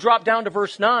 Then you drop down to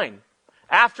verse 9,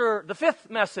 after the 5th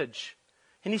message.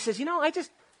 And he says,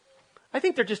 I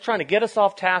think they're just trying to get us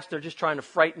off task. They're just trying to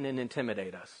frighten and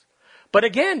intimidate us. But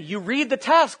again, you read the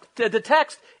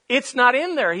text, it's not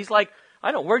in there. He's like,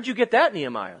 where'd you get that,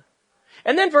 Nehemiah?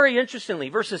 And then very interestingly,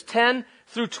 verses 10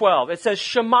 through 12, it says,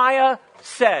 Shemaiah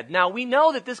said. Now we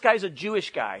know that this guy's a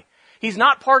Jewish guy. He's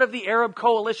not part of the Arab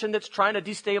coalition that's trying to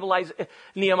destabilize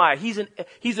Nehemiah.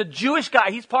 He's a Jewish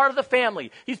guy. He's part of the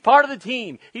family. He's part of the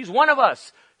team. He's one of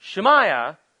us.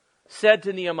 Shemaiah said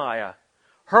to Nehemiah,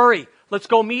 hurry, let's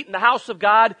go meet in the house of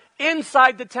God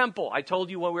inside the temple. I told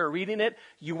you when we were reading it,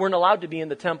 you weren't allowed to be in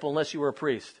the temple unless you were a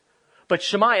priest. But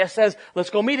Shemaiah says,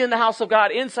 let's go meet in the house of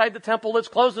God inside the temple. Let's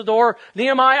close the door.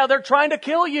 Nehemiah, they're trying to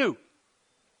kill you.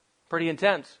 Pretty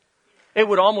intense. It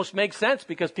would almost make sense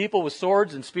because people with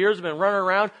swords and spears have been running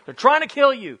around. They're trying to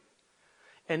kill you.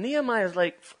 And Nehemiah's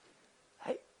like,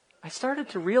 I started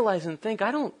to realize and think,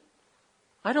 I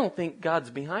don't think God's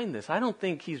behind this. I don't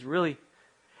think he's really...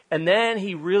 And then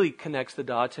he really connects the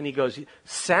dots and he goes,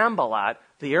 Sanballat,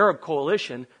 the Arab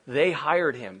coalition, they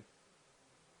hired him.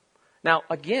 Now,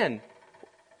 again,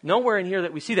 nowhere in here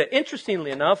that we see that.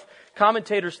 Interestingly enough,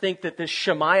 commentators think that this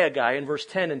Shemaiah guy in verse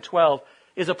 10 and 12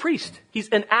 is a priest. He's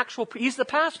an actual priest. He's the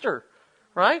pastor,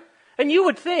 right? And you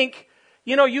would think,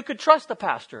 you could trust the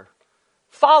pastor.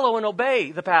 Follow and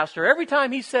obey the pastor every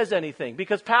time he says anything,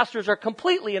 because pastors are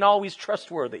completely and always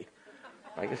trustworthy.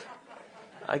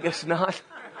 I guess not.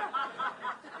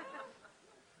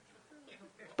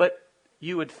 But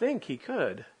you would think he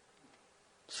could.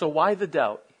 So why the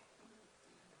doubt?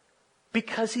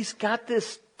 Because he's got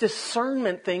this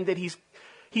discernment thing that he's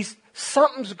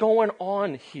something's going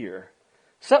on here.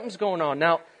 Something's going on.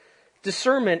 Now,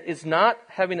 discernment is not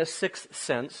having a sixth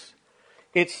sense.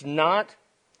 It's not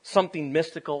something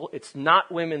mystical. It's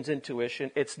not women's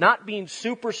intuition. It's not being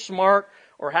super smart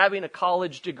or having a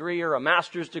college degree or a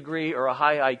master's degree or a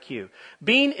high IQ.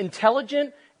 Being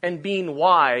intelligent and being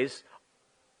wise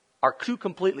are two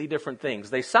completely different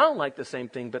things. They sound like the same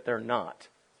thing, but they're not.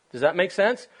 Does that make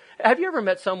sense? Have you ever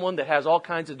met someone that has all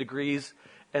kinds of degrees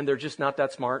and they're just not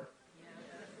that smart?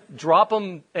 Drop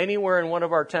them anywhere in one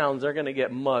of our towns, they're going to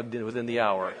get mugged within the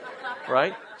hour,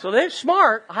 right? So they're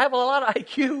smart, have a lot of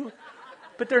IQ,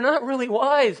 but they're not really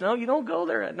wise. No, you don't go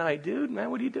there at night, dude. Man,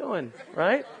 what are you doing,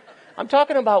 right? I'm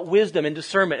talking about wisdom and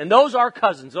discernment, and those are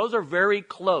cousins. Those are very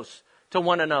close to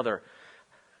one another.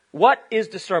 What is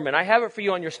discernment? I have it for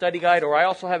you on your study guide, or I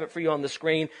also have it for you on the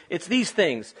screen. It's these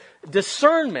things.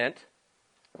 Discernment,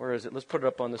 where is it? Let's put it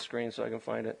up on the screen so I can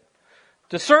find it.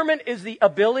 Discernment is the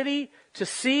ability to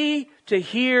see, to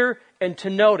hear, and to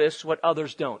notice what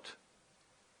others don't.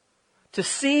 To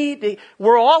see,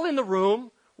 we're all in the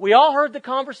room, we all heard the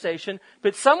conversation,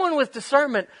 but someone with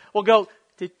discernment will go,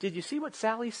 Did you see what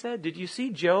Sally said? Did you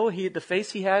see Joe, the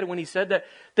face he had when he said that?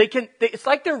 It's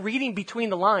like they're reading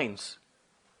between the lines.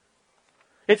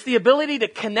 It's the ability to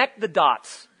connect the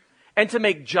dots and to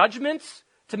make judgments,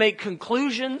 to make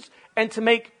conclusions, and to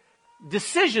make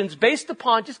decisions based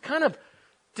upon just kind of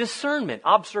discernment,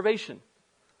 observation.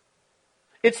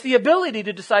 It's the ability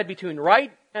to decide between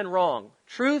right and wrong,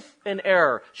 truth and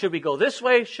error. Should we go this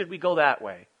way? Should we go that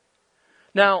way?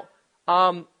 Now,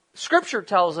 Scripture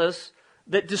tells us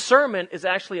that discernment is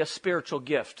actually a spiritual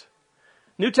gift.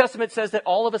 New Testament says that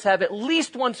all of us have at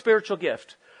least one spiritual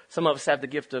gift. Some of us have the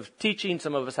gift of teaching.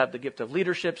 Some of us have the gift of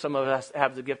leadership. Some of us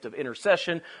have the gift of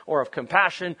intercession or of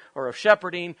compassion or of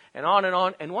shepherding and on.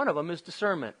 And one of them is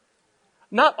discernment.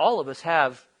 Not all of us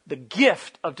have the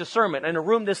gift of discernment. In a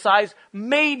room this size,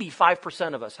 maybe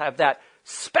 5% of us have that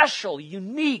special,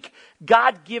 unique,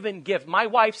 God-given gift. My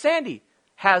wife, Sandy,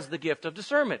 has the gift of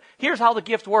discernment. Here's how the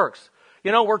gift works.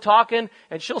 We're talking,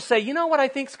 and she'll say, you know what I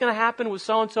think is going to happen with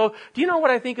so-and-so? Do you know what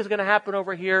I think is going to happen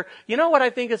over here? You know what I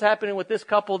think is happening with this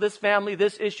couple, this family,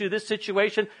 this issue, this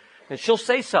situation? And she'll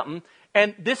say something,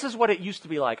 and this is what it used to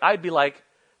be like. I'd be like,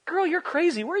 girl, you're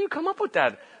crazy. Where do you come up with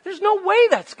that? There's no way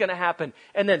that's going to happen.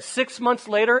 And then 6 months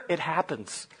later, it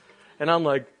happens. And I'm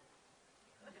like,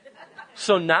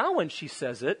 so now when she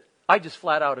says it, I just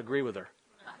flat out agree with her.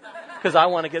 Because I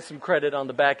want to get some credit on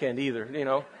the back end either,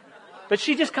 But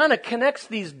she just kind of connects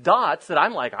these dots that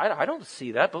I'm like, I don't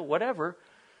see that, but whatever.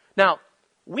 Now,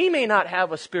 we may not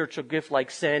have a spiritual gift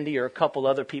like Sandy or a couple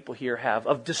other people here have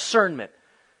of discernment.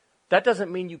 That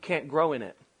doesn't mean you can't grow in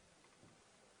it.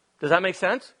 Does that make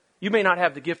sense? You may not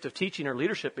have the gift of teaching or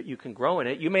leadership, but you can grow in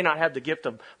it. You may not have the gift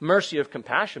of mercy, of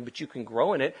compassion, but you can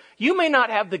grow in it. You may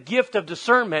not have the gift of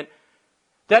discernment.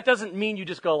 That doesn't mean you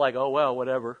just go like, oh, well,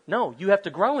 whatever. No, you have to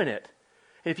grow in it.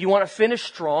 If you want to finish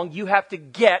strong, you have to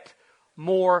get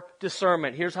more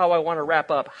discernment. Here's how I want to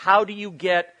wrap up. How do you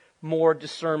get more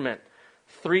discernment?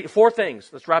 4 things.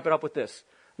 Let's wrap it up with this.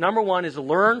 Number 1 is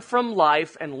learn from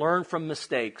life and learn from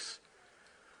mistakes.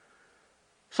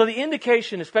 So the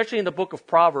indication, especially in the book of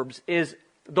Proverbs, is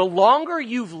the longer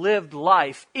you've lived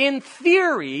life, in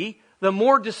theory, the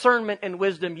more discernment and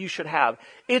wisdom you should have.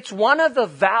 It's one of the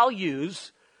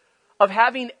values of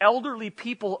having elderly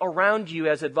people around you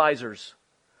as advisors.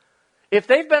 If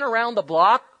they've been around the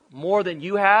block more than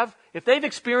you have, if they've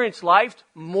experienced life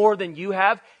more than you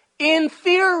have, in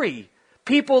theory,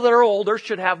 people that are older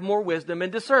should have more wisdom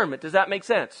and discernment. Does that make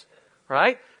sense?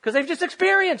 Right? Because they've just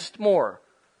experienced more.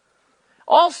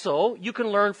 Also, you can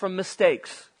learn from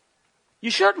mistakes.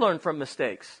 You should learn from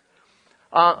mistakes.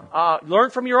 Learn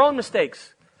from your own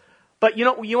mistakes. But you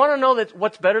want to know that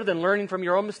what's better than learning from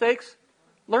your own mistakes?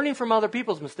 Learning from other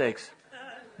people's mistakes.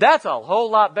 That's a whole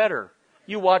lot better.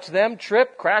 You watch them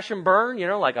trip, crash and burn,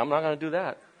 like I'm not going to do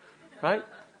that. Right?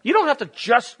 You don't have to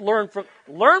just learn from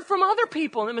other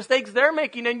people and the mistakes they're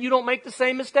making, and you don't make the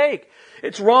same mistake.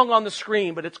 It's wrong on the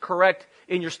screen, but it's correct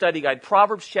in your study guide.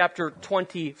 Proverbs chapter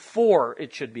 24,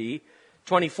 it should be.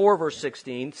 24 verse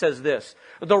 16 says this.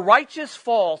 The righteous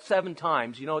fall 7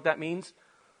 times. You know what that means?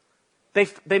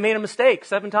 They made a mistake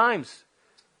 7 times.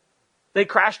 They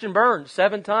crashed and burned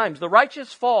 7 times. The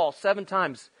righteous fall 7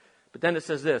 times. But then it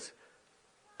says this.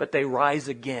 But they rise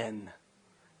again.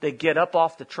 They get up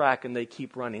off the track and they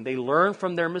keep running. They learn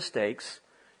from their mistakes,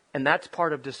 and that's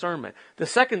part of discernment. The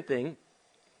second thing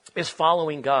is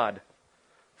following God.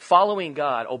 Following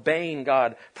God, obeying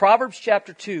God. Proverbs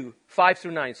chapter 2, 5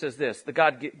 through 9 says this.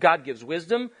 God gives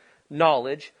wisdom,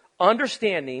 knowledge,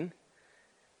 understanding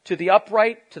to the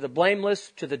upright, to the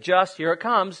blameless, to the just, here it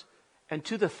comes, and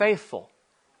to the faithful.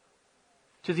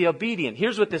 To the obedient.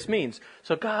 Here's what this means.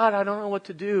 So, God, I don't know what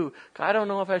to do. God, I don't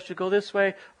know if I should go this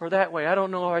way or that way. I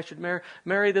don't know if I should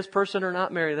marry this person or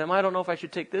not marry them. I don't know if I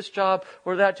should take this job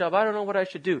or that job. I don't know what I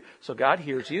should do. So God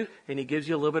hears you, and He gives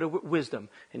you a little bit of wisdom,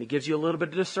 and He gives you a little bit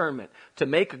of discernment to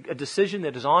make a decision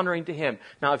that is honoring to Him.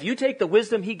 Now, if you take the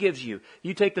wisdom He gives you,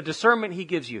 you take the discernment He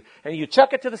gives you, and you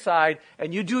chuck it to the side,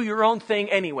 and you do your own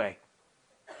thing anyway,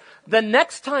 the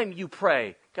next time you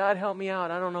pray, God, help me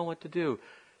out. I don't know what to do.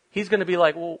 He's going to be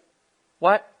like, well,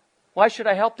 what? Why should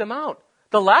I help them out?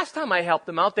 The last time I helped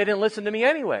them out, they didn't listen to me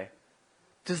anyway.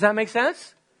 Does that make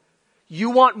sense?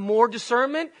 You want more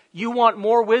discernment? You want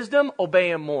more wisdom?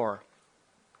 Obey Him more.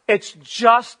 It's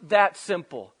just that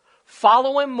simple.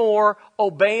 Follow Him more,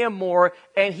 obey Him more,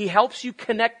 and He helps you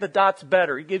connect the dots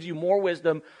better. He gives you more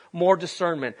wisdom, more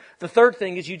discernment. The third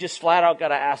thing is you just flat out got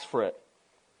to ask for it.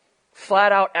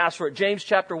 Flat out ask for it. James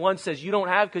chapter 1 says you don't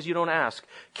have because you don't ask.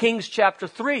 Kings chapter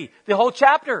 3, the whole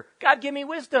chapter. God, give me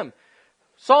wisdom.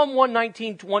 Psalm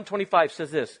 119 to 125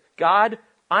 says this. God,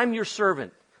 I'm your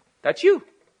servant. That's you.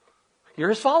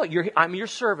 You're His follower. I'm your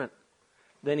servant.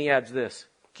 Then he adds this.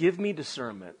 Give me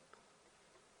discernment.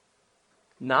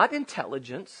 Not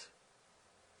intelligence.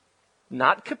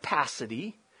 Not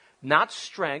capacity. Not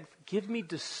strength. Give me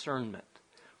discernment.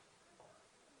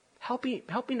 Help me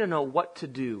to know what to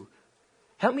do.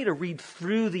 Help me to read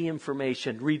through the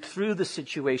information, read through the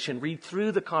situation, read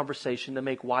through the conversation to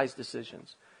make wise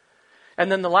decisions.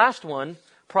 And then the last one,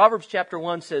 Proverbs chapter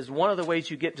 1 says one of the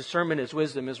ways you get discernment is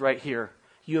wisdom is right here.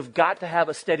 You have got to have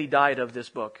a steady diet of this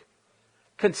book.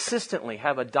 Consistently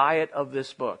have a diet of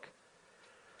this book.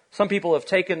 Some people have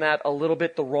taken that a little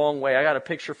bit the wrong way. I got a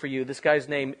picture for you. This guy's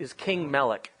name is King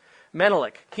Menelik.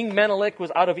 King Menelik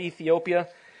was out of Ethiopia,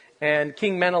 and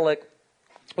King Menelik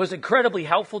was incredibly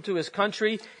helpful to his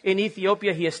country. In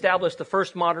Ethiopia, he established the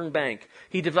first modern bank.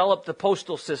 He developed the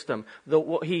postal system.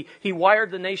 He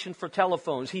wired the nation for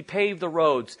telephones. He paved the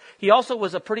roads. He also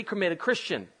was a pretty committed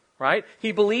Christian, right?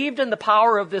 He believed in the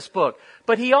power of this book,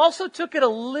 but he also took it a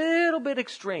little bit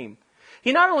extreme.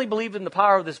 He not only believed in the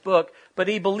power of this book, but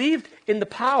he believed in the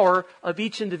power of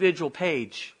each individual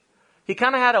page. He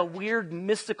kind of had a weird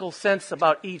mystical sense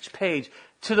about each page,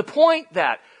 to the point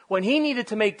that when he needed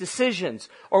to make decisions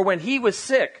or when he was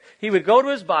sick, he would go to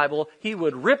his Bible, he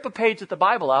would rip a page of the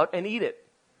Bible out and eat it.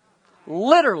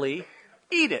 Literally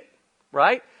eat it,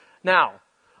 right? Now,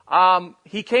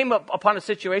 he came upon a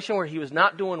situation where he was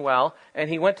not doing well, and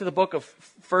he went to the book of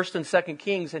 1st and 2nd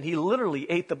Kings, and he literally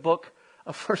ate the book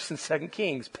of 1st and 2nd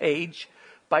Kings, page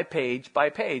by page by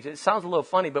page. It sounds a little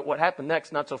funny, but what happened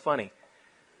next, not so funny.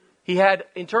 He had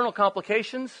internal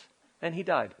complications, and he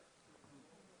died.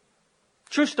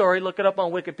 True story, look it up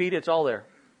on Wikipedia, it's all there.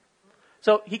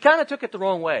 So he kind of took it the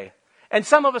wrong way. And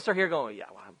some of us are here going, yeah,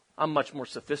 well, I'm much more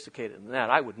sophisticated than that.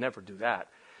 I would never do that.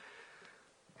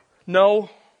 No,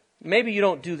 maybe you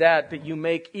don't do that, but you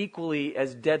make equally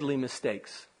as deadly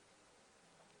mistakes.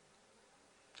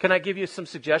 Can I give you some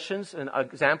suggestions and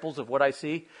examples of what I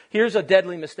see? Here's a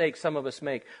deadly mistake some of us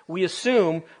make. We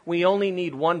assume we only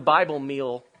need one Bible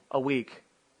meal a week.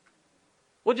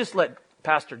 We'll just let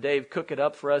Pastor Dave cook it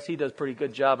up for us. He does a pretty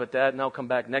good job at that, and I'll come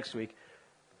back next week.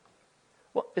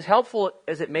 Well, as helpful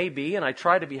as it may be, and I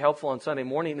try to be helpful on Sunday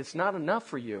morning, it's not enough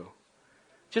for you.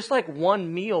 Just like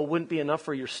one meal wouldn't be enough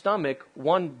for your stomach,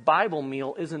 one Bible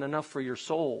meal isn't enough for your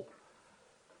soul.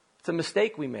 It's a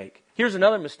mistake we make. Here's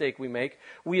another mistake we make.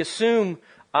 We assume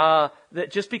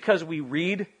that just because we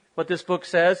read what this book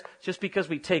says, just because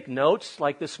we take notes,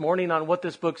 like this morning on what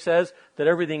this book says, that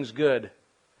everything's good.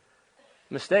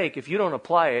 Mistake. If you don't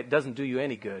apply it, it doesn't do you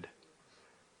any good.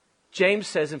 James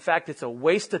says, in fact, it's a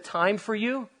waste of time for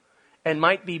you and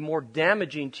might be more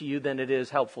damaging to you than it is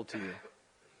helpful to you.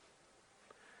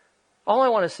 All I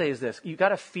want to say is this. You've got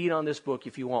to feed on this book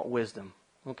if you want wisdom.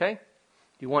 Okay?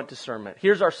 You want discernment.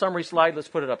 Here's our summary slide. Let's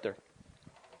put it up there.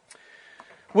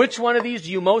 Which one of these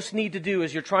do you most need to do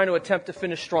as you're trying to attempt to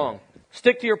finish strong?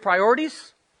 Stick to your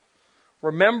priorities.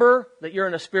 Remember that you're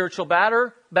in a spiritual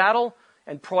battle.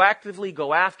 and proactively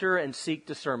go after and seek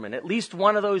discernment. At least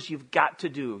one of those you've got to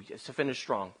do just to finish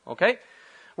strong. Okay?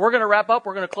 We're going to wrap up.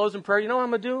 We're going to close in prayer. You know what I'm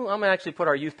going to do? I'm going to actually put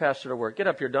our youth pastor to work. Get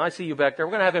up here, Don. I see you back there.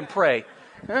 We're going to have him pray.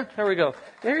 Huh? There we go.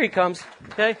 There he comes.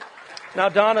 Okay? Now,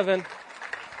 Donovan,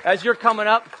 as you're coming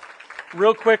up,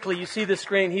 real quickly, you see the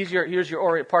screen. Here's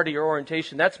your part of your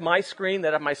orientation. That's my screen.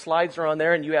 My slides are on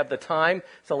there, and you have the time.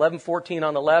 It's 11:14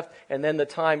 on the left, and then the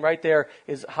time right there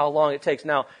is how long it takes.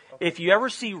 Now, if you ever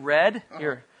see red,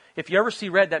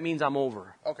 that means I'm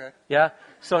over. Okay. Yeah?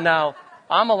 So now,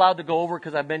 I'm allowed to go over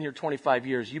because I've been here 25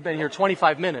 years. You've been here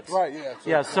 25 minutes. Right, yeah.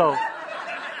 Yeah, so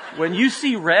when you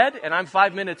see red and I'm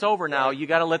 5 minutes over now, you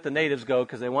got to let the natives go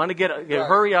because they want to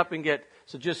hurry up and get.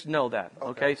 So just know that,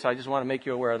 okay? So I just want to make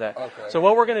you aware of that. Okay. So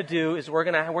what we're going to do is we're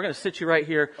going to sit you right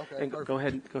here and perfect. go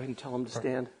ahead and tell them to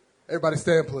stand. Everybody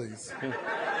stand, please.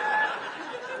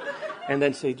 And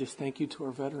then say just thank you to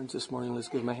our veterans this morning. Let's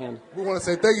give them a hand. We want to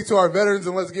say thank you to our veterans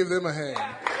and let's give them a hand.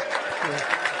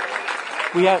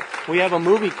 We have a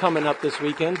movie coming up this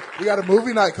weekend. We got a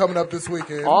movie night coming up this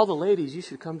weekend. All the ladies, you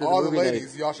should come to the movie night. All the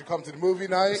ladies, y'all should come to the movie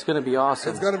night. It's going to be awesome.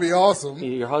 It's going to be awesome.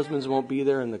 Your husbands won't be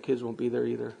there and the kids won't be there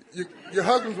either. Your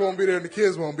husbands won't be there and the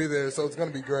kids won't be there, so it's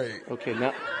going to be great. Okay,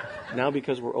 now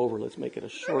because we're over, let's make it a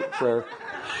short prayer,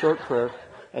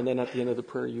 and then at the end of the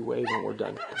prayer you wave and we're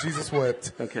done. Jesus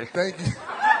wept. Okay. Thank you.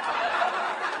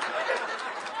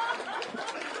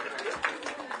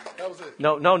 That was it.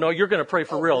 No, you're going to pray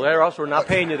for real. Or else we're not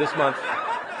paying you this month.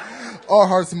 Our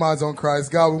hearts and minds on Christ.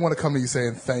 God, we want to come to you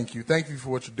saying thank you. Thank you for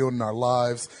what you're doing in our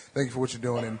lives. Thank you for what you're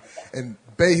doing in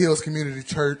Bay Hills Community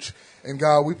Church. And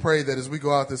God, we pray that as we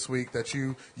go out this week, that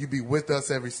you be with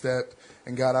us every step.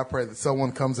 And God, I pray that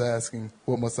someone comes asking,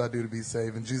 what must I do to be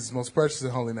saved? In Jesus' most precious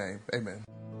and holy name, amen.